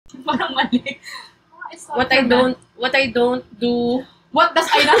Parang mali. What I don't do. What does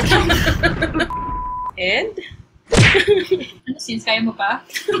I not do? And? Ano, since kaya mo pa?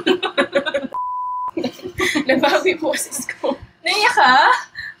 Nabawi boses ko. Naiyak ka?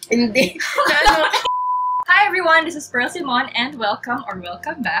 Hindi. Hi everyone, this is Pearl Simon and welcome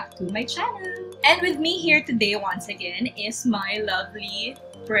back to my channel. And with me here today once again is my lovely,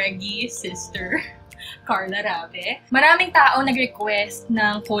 preggy sister, Carla Rabe. Maraming tao nag-request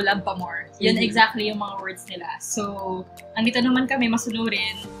ng collab pa more. Yun exactly yung mga words nila. So, andito naman kami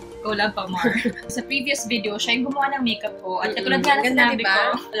masunurin, collab pa more. Sa previous video, siya yung gumawa ng makeup ko. At katulad nga na sinabi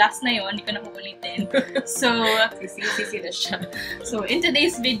ko, last na yun, hindi ko na kukulitin. So, sisi na siya. So, in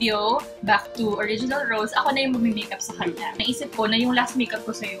today's video, back to original Rose, ako na yung mag-makeup sa kanya. Naisip ko na yung last makeup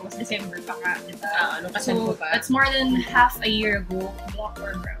ko sa'yo was December pa nga, diba? Ano kasan ko pa? That's more than half a year ago. Black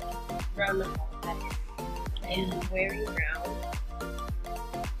or brown? Brown ako. I'm wearing brown.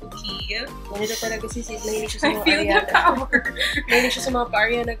 Okay. Ganito talaga si Sid. Mahilig siya sa mga Ariana. Mahilig siya sa mga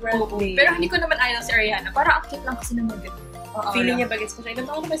Ariana Grande. Pero hindi ko naman ayaw si Ariana. Parang ang cute lang kasi naman ganun. Feeling niya bagets ko siya.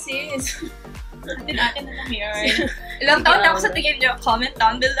 Ilang taon na ba sis? Atin na lang yun. Ilang taon na ako sa tingin niyo? Comment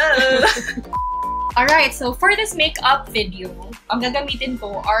down below. Alright, so for this makeup video, ang gagamitin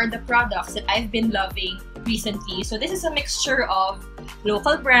ko are the products that I've been loving recently. So this is a mixture of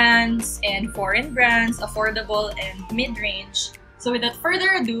local brands and foreign brands, affordable and mid-range. So without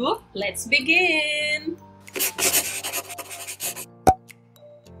further ado, let's begin!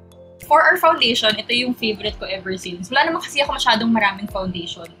 For our foundation, ito yung favorite ko ever since. Wala naman kasi ako masyadong maraming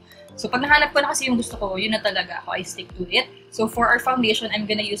foundation. So pag nahanap ko na kasi yung gusto ko, yun na talaga ako. I stick to it. So for our foundation, I'm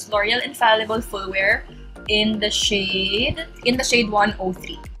gonna use L'Oreal Infallible Full Wear in the shade 103.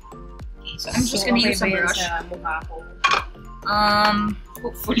 Okay, so I'm just gonna use a brush. Sa mukha ko.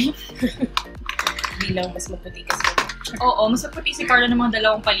 Hopefully. Bilang mas maputi kasi. Oo, mas maputi si Carla ng mga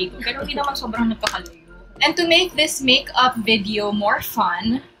dalawang paliko, pero hindi naman sobrang nagkakalayo. And to make this makeup video more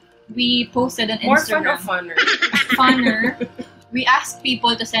fun, we posted on Instagram. More fun or funner? Funner. We asked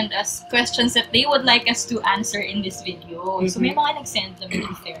people to send us questions that they would like us to answer in this video. So may mga nag-send naman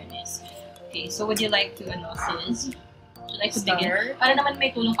in fairness. Okay, so would you like to, sis? Would you like to begin? Para naman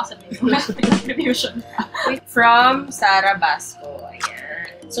may tulong ka sa contribution. From Sarah Basco.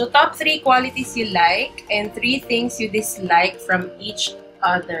 Ayan. So, top 3 qualities you like and 3 things you dislike from each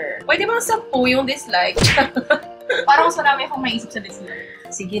other. Pwede bang 10 yung dislike? Parang mas marami akong maisip sa dislike.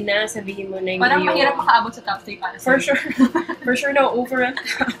 Sige na, sabihin mo na yung parang mahirap makaabot sa top 3 para sa For sure. For sure na over.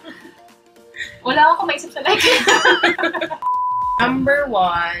 Wala akong maisip sa like. Number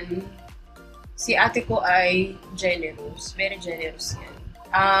 1, si ate ko ay generous. Very generous yan.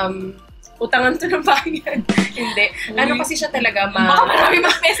 Utangan to ng bayan. Hindi. Ano kasi siya talaga Baka marami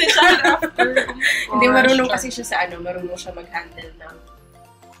mag-message siya after. Hindi, marunong kasi siya sa marunong siya mag-handle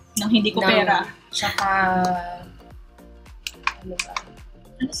ng hindi ko pera. Tsaka, ano ba?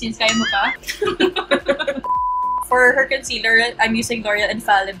 Ano, since kaya mo pa? For her concealer, I'm using L'Oreal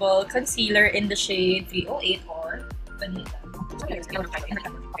Infallible Concealer in the shade 308 or Vanilla.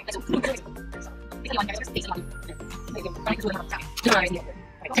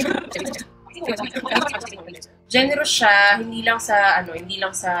 Generous siya, hindi lang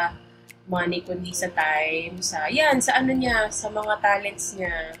sa money kundi sa time, sa niya, sa mga talents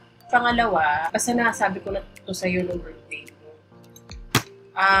niya. Pangalawa, basta nasabi ko na to sa'yo nung birthday mo.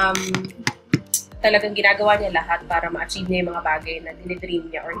 Talagang ginagawa niya lahat para ma-achieve niya yung mga bagay na dinidream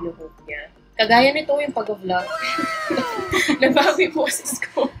niya or hinuhope niya. Kagaya nito yung pag-vlog. Nabawi boses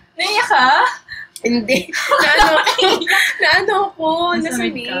ko. Naiyak ka? Hindi. Naano ko.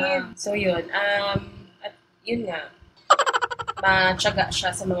 Nasamid. So yun. At yun nga. Matyaga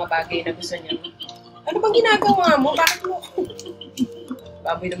siya sa mga bagay na gusto niya. Ano bang ginagawa mo? Bakit mo ako?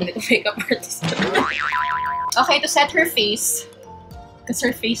 Baboy naman ito makeup artist. Okay, to set her face, because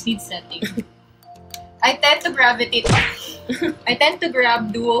her face needs setting, I tend to grab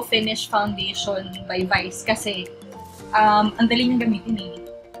Duo Finish Foundation by Vice kasi ang dali niyang gamitin eh.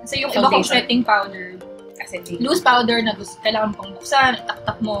 Kasi yung iba kong setting powder, kasi loose powder na kailangan pang buksan,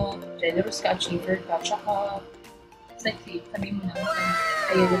 itak-tak mo. Generous ka, achiever ka, tsaka sexy, sabihin mo na.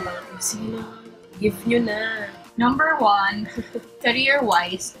 Ayun yung mga sino. Give nyo na. Number 1,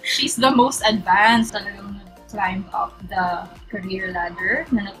 career-wise, she's the most advanced. Talagang nag-climb up the career ladder.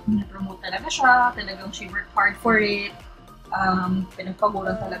 Na-promote talaga siya. Talagang she worked hard for it.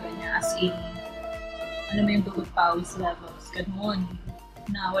 Pinagpaguran talaga niya as in, ano mo yung dugot pawis levels. Ganun.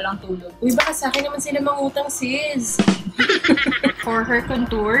 Na walang tulog. Uy, baka sa akin naman sila mangutang, sis. For her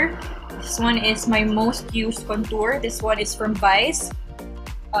contour, this one is my most used contour. This one is from Vice.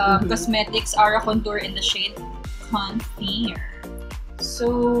 Cosmetics Aura Contour in the shade Confeeerm.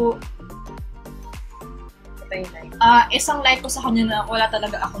 So, isang like ko sa kanya na wala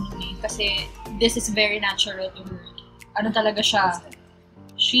talaga ako nun eh. Kasi this is very natural to her. Ano talaga siya?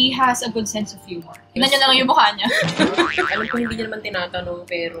 She has a good sense of humor. Tignan niya na lang yung mukha niya. Alam ko hindi niya naman tinatanong,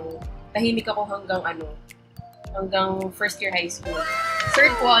 pero tahimik ako hanggang first year high school.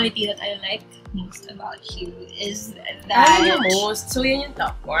 Third quality that I like most about you is that... yung most? So yun yung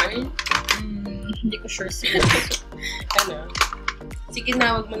top one? Hindi ko sure sila. Ano? Sige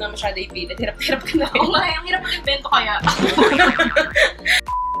na, wag mo na masyado ipilit. Hirap-hirap ka na rin. Oo nga, ang hirap mag-invento kaya.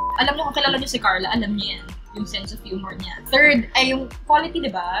 Alam niyo, kung kilala niyo si Carla, alam niya yan. Yung sense of humor niya. Third, ay yung quality,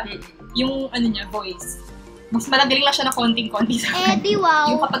 di ba? Yung ano niya, voice. Mas malagaling lang siya na konting-konti sa akin. wow.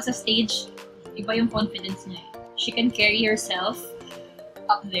 Yung kapag sa stage, iba yung confidence niya. She can carry herself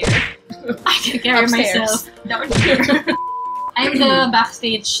up there. I can carry myself down here. I'm the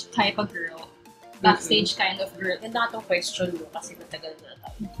backstage type of girl. Backstage kind of girl. Ganda nga itong question mo kasi matagal na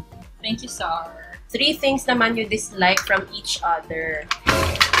tayo. Thank you, Sar. 3 things naman you dislike from each other.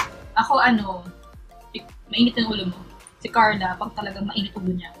 Ako mainit ang ulo mo. Si Carla, pag talagang mainit ulo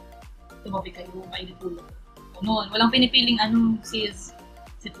niya, tumabi kayo, mainit ulo. Ganun. Walang pinipiling sis,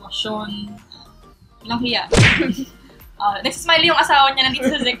 sitwasyon. Walang hiya. Nagsismile yung asawa niya nandito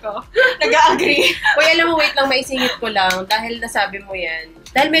sa Zek ko. Nag-agree. Uy, alam mo, wait lang, maisingit ko lang. Dahil nasabi mo yan.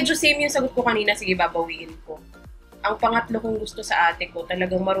 Dahil medyo same yung sagot ko kanina, sige, babawiin ko. Ang pangatlo kong gusto sa ate ko,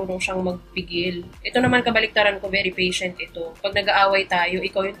 talagang marunong siyang magpigil. Ito naman kabaliktaran ko, very patient ito. Pag nag-aaway tayo,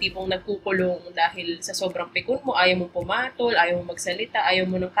 ikaw yung tipong nagkukulong dahil sa sobrang pikon mo, ayaw mong pumatol, ayaw mong magsalita, ayaw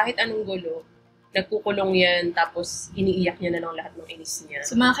mo ng kahit anong gulo. Nagkukulong yan, tapos iniiyak niya na ng lahat ng inis niya.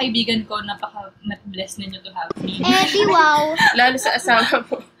 Sa mga kaibigan ko, napaka-blessed ninyo to have me. wow. Lalo sa asawa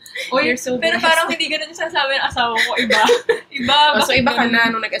mo. Oy, You're so pero blessed. parang hindi ganun yung sasabi ng asawa ko. Iba. So iba ka na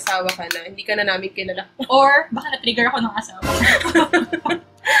nung nag-asawa ka na. Hindi ka na namin kilala. Or, baka na-trigger ako ng asawa ko.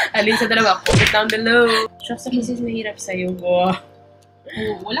 Alin sa dalawa, comment down below. Shucks, kasi mahirap sa'yo. Wow.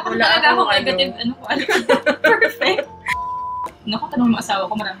 Wala talaga akong negative, perfect. Naku, tanong mo asawa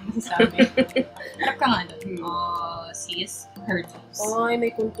ko, maraming masasabi. Harap ka nga doon. Sis, her nose. Ay,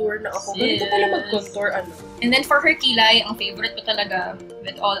 may contour na ako. Ganito pala mag-contour, And then for her kilay, ang favorite ko talaga,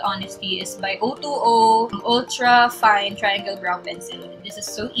 with all honesty, is by O.Two.O Ultra Fine Triangle Brow Pencil. This is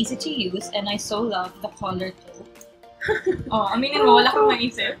so easy to use, and I so love the color too. Aminin mo, wala kang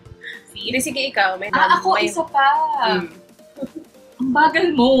maisip. See? Sige, ikaw. Ako isa pa. Ang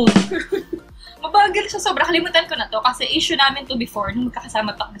bagal mo. Mabagal siya sobra. Kalimutan ko na to kasi issue namin to before nung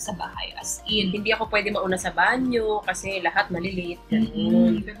magkakasama pa kami sa bahay. As in. Hindi ako pwede mauna sa banyo kasi lahat malilate.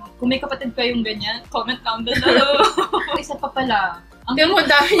 Kung may kapatid kayong ganyan, comment down below. Isa pa pala. Kaya mo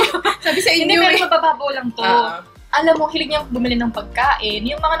dami niyo. Sabi sa inyo Hindi, pero mabababaw lang to. Alam mo, hilig niya bumili ng pagkain,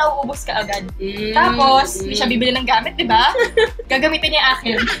 yung mga nauubos ka agad. Tapos, hindi siya bibili ng gamit, di ba? Gagamitin niya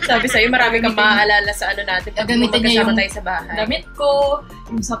akin. Sabi sa'yo, marami kang maaalala sa natin. Gagamitin niya yung tayo sa bahay. Damit ko,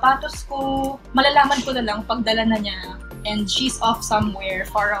 yung sapatos ko, malalaman ko na lang pagdala na niya. And she's off somewhere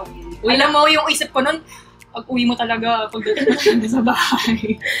far away. Alam mo, yung isip ko nun, pag uwi mo talaga, pagdating mo sa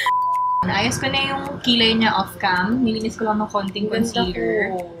bahay. Naayos ko na yung kilay niya off-cam. Nilinis ko lang ng konting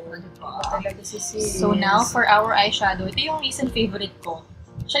concealer. Talaga si sis. So now, for our eyeshadow, ito yung recent favorite ko.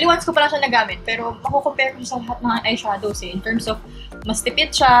 Actually, once ko pa lang siya nagamit, pero makukompare ko siya sa lahat ng eyeshadows in terms of, mas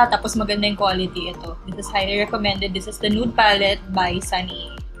tipid siya, tapos maganda yung quality. Ito, this is highly recommended. This is the Nude Palette by Sunny.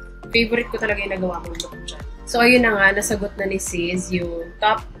 Favorite ko talaga yung nagawa mong look dyan. So, ayun na nga, nasagot na ni sis yung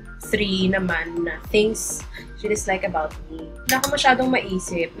top 3 naman na things she dislike about me. Wala ko masyadong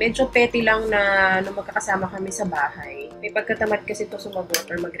maisip. Medyo petty lang na nung magkakasama kami sa bahay. May pagkatamad kasi ito sumagot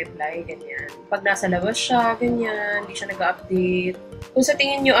or mag-reply, ganyan. Pag nasa labas siya, ganyan, hindi siya nag-update. Kung sa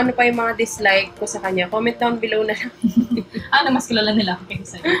tingin nyo, ano pa yung mga dislike ko sa kanya, comment down below na lang. Mas kilala nila ako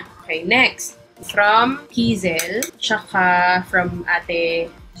kaysa sa'yo. Okay, next. From Kizel, tsaka from Ate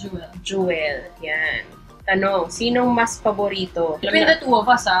Jewel. Yan. Tanong, sinong mas paborito? Between the two of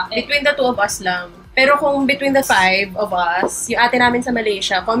us, Between the two of us lang. Pero kung between the 5 of us, yung ate namin sa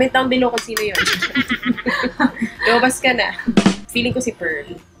Malaysia, comment down below kung sino yun. Lumabas ka na. Feeling ko si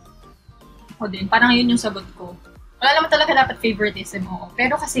Pearl. Ako din. Parang yun yung sagot ko. Wala naman talaga dapat favoritism mo.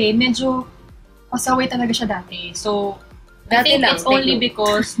 Pero kasi medyo pasaway talaga siya dati. So, I think it's only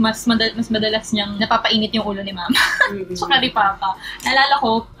because mas madalas niyang napapainit yung ulo ni Mama. Tsaka ni Papa. Naalala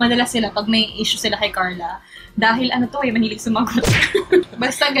ko, madalas sila pag may issue sila kay Carla. Dahil mahilig sumagot.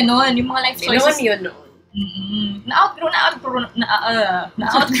 Basta ganon, yung mga life choices. Yun noon. Na-outgrow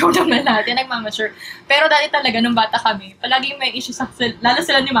naman natin, nagmamature. Pero dati talaga, nung bata kami, palagi may issue lalo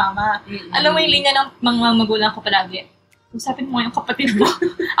sila ni Mama. Alam mo yung linya ng mga magulang ko palagi, usapin mo yung kapatid mo.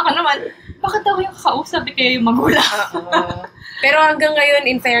 Ako naman, bakit ako yung kakausap? Kayo yung magulang. Pero hanggang ngayon,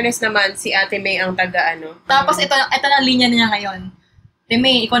 in fairness naman, si Ate May ang taga-ano. Tapos ito na linya niya ngayon. Ate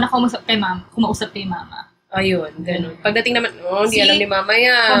May, ikaw na kumausap kay mama. Ayun, ganun. Pagdating naman, hindi alam ni mama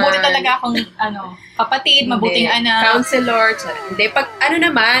yan. Mabuti talaga akong, kapatid, mabuting anak. Counselor. Hindi, pag ano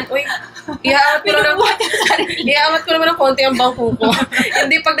naman, iaawat ko naman ng konti ang bangko ko.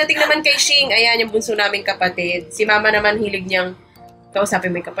 Hindi, pagdating naman kay Shing, ayan, yung bunso naming kapatid. Si mama naman hilig niyang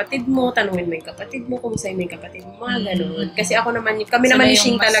kausapin mo yung kapatid mo, tanungin mo yung kapatid mo, kumustahin mo yung kapatid mo, mga ganun. Kasi ako naman, kami naman ni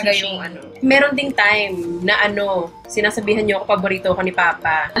Shing talaga yung Meron ding time na sinasabihan niyo ako, paborito ko ni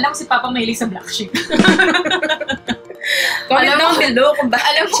Papa. Alam mo si Papa mahilig sa black sheep. Comment down below kung bakit.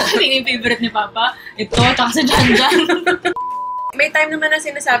 Alam mo kung yung favorite ni Papa? Ito, tsaka sa Jan. May time naman na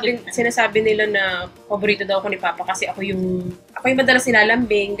sinasabi nila na paborito daw ako ni Papa kasi ako yung madalas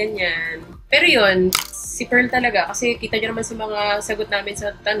nilalambing, ganyan. Pero yun, si Pearl talaga, kasi kita nyo naman sa mga sagot namin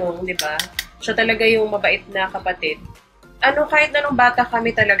sa tanong, di ba? Siya talaga yung mabait na kapatid. Kahit na nung bata kami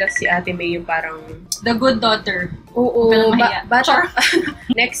talaga si Ate May yung parang... The good daughter. Oo, bata.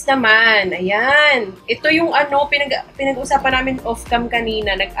 Next naman, ayan. Ito yung pinag-usapan namin off-cam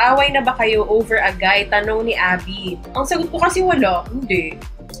kanina. Nag-away na ba kayo over a guy? Tanong ni Abby. Ang sagot ko kasi wala. Hindi.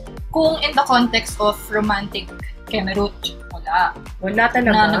 Kung in the context of romantic kemerut, wala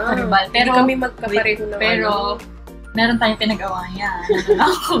talaga. Na nagkaribal. Pero kami magkapareho na meron tayong pinag-awayan.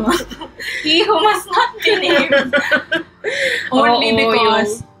 He who must not be named. Only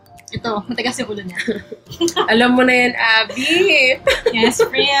because ito, matigas yung ulo niya. Alam mo na yan, Abby. Yes,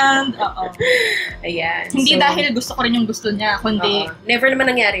 friend. Oo. Ayan. Hindi dahil gusto ko rin yung gusto niya, kundi... Never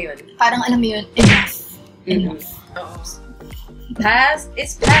naman nangyari yun. Parang alam mo yun, enough. Past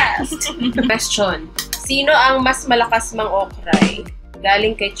is past. Question. Sino ang mas malakas mang-okray?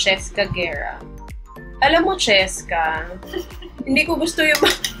 Galing kay Cheska Guerra. Alam mo, Cheska, hindi ko gusto yung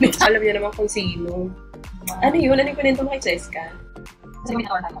alam niya naman kung sino. Ano yun? Ano yung kunento mo kay Cheska?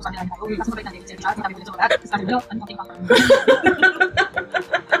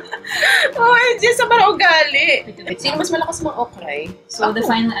 Jess, parang ugali. Sino mas malakas mang-okray? So, the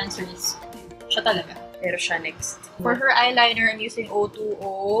final answer is, siya talaga. Pero siya next. For her eyeliner, I'm using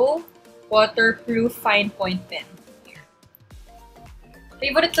O.Two.O Waterproof Fine Point Pen.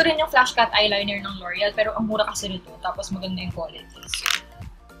 Favorite ko rin yung Flash Cut eyeliner ng L'Oreal, pero ang mura kasi nito, tapos maganda yung quality.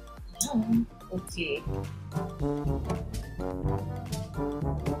 So, okay.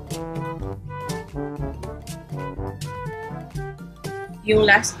 Yung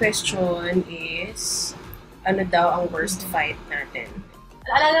last question is, ano daw ang worst fight natin?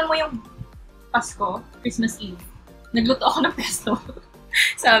 Alala mo yung Pasko, Christmas Eve, nagluto ako ng pesto.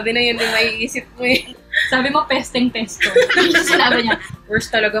 Sabi na yun din maiisip mo eh. Sabi mo, pesteng pesto. Sinabi niya.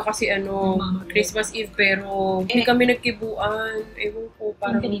 Worst talaga kasi Christmas Eve pero hindi kami nagkibuan. Ewan ko,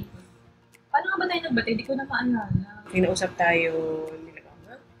 parang... Paano nga ba tayo nagbati? Hindi ko na maalala. Kinausap tayo.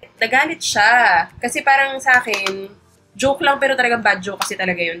 Nagalit siya. Kasi parang sa akin, joke lang pero talagang bad joke kasi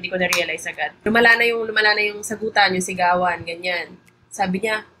talaga yun. Hindi ko na-realize agad. Lumala na yung sagutan, yung sigawan, ganyan. Sabi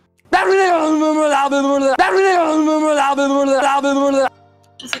niya,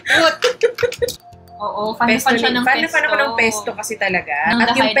 Oo, fan siya ng pesto. Fan ako ng pesto kasi talaga.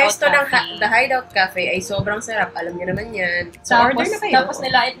 At yung pesto ng The Hideout Cafe ay sobrang sarap. Alam niyo naman yan. So, order na kayo. Tapos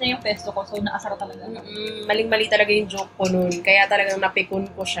nilait na yung pesto ko, so naasara talaga. Maling-mali talaga yung joke ko nun. Kaya talagang napikon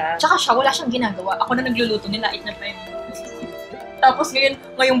ko siya. Tsaka siya, wala siyang ginagawa. Ako na nagluluto, nilait na pa yun. Tapos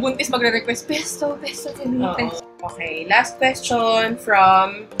ngayong buntis magre-request, pesto. Okay, last question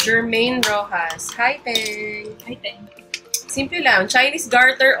from Jermaine Rojas. Hi, Teng. Simple lang, Chinese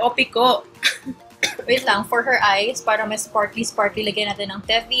garter o piko? Wait lang, for her eyes, para mas sparkly, lagyan natin ng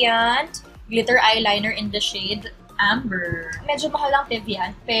Teviant glitter eyeliner in the shade Amber. Medyo mahal ang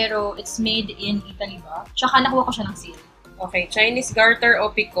Teviant, pero it's made in Italy ba? Tsaka nakuha ko siya ng sale. Okay, Chinese garter o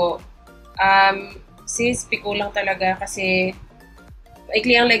piko? Sis, piko lang talaga kasi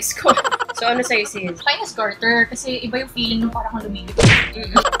maikli ang legs ko. So, ano sa'yo, sis? Chinese garter, kasi iba yung feeling nung parang lumilip.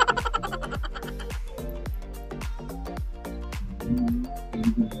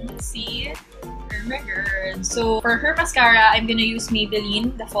 See? So, for her mascara, I'm gonna use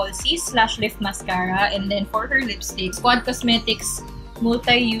Maybelline, the Falsies /Lift Mascara. And then for her lipstick, LiQwd Cosmetics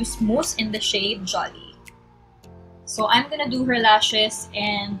Multi-Use Mousse in the shade Jolly. So, I'm gonna do her lashes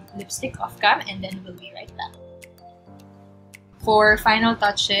and lipstick off cam, and then we'll be right back. For final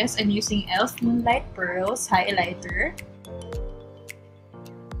touches, I'm using e.l.f. Moonlight Pearls Highlighter.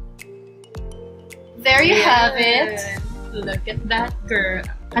 There you have it! Look at that girl.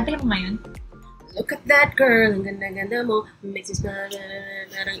 Kanta mo ngayon? Look at that girl, ang ganda-ganda mo. Makes me smile,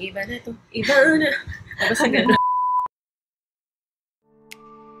 parang iba na to. Iba na. Basta gano'n.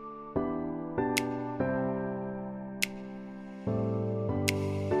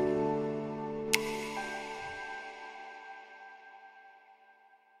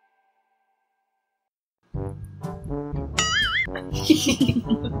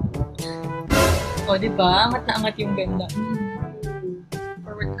 O, diba? Angat na angat yung ganda.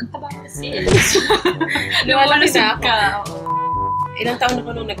 Forward. Ang taba mo sis. Lumulusog ka. Ilang taon na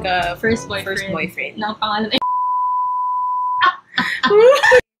ko nung First boyfriend. Na ang pangalan ay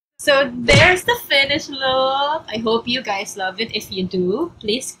So, there's the finished look. I hope you guys love it. If you do,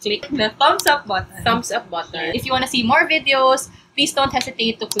 please click the thumbs up button. Thumbs up button. If you want to see more videos, please don't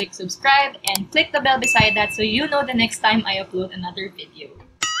hesitate to click subscribe and click the bell beside that so you know the next time I upload another video.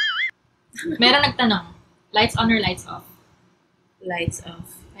 Meron nagtanong, lights on or lights off? Lights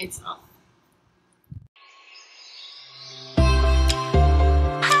off. Lights off.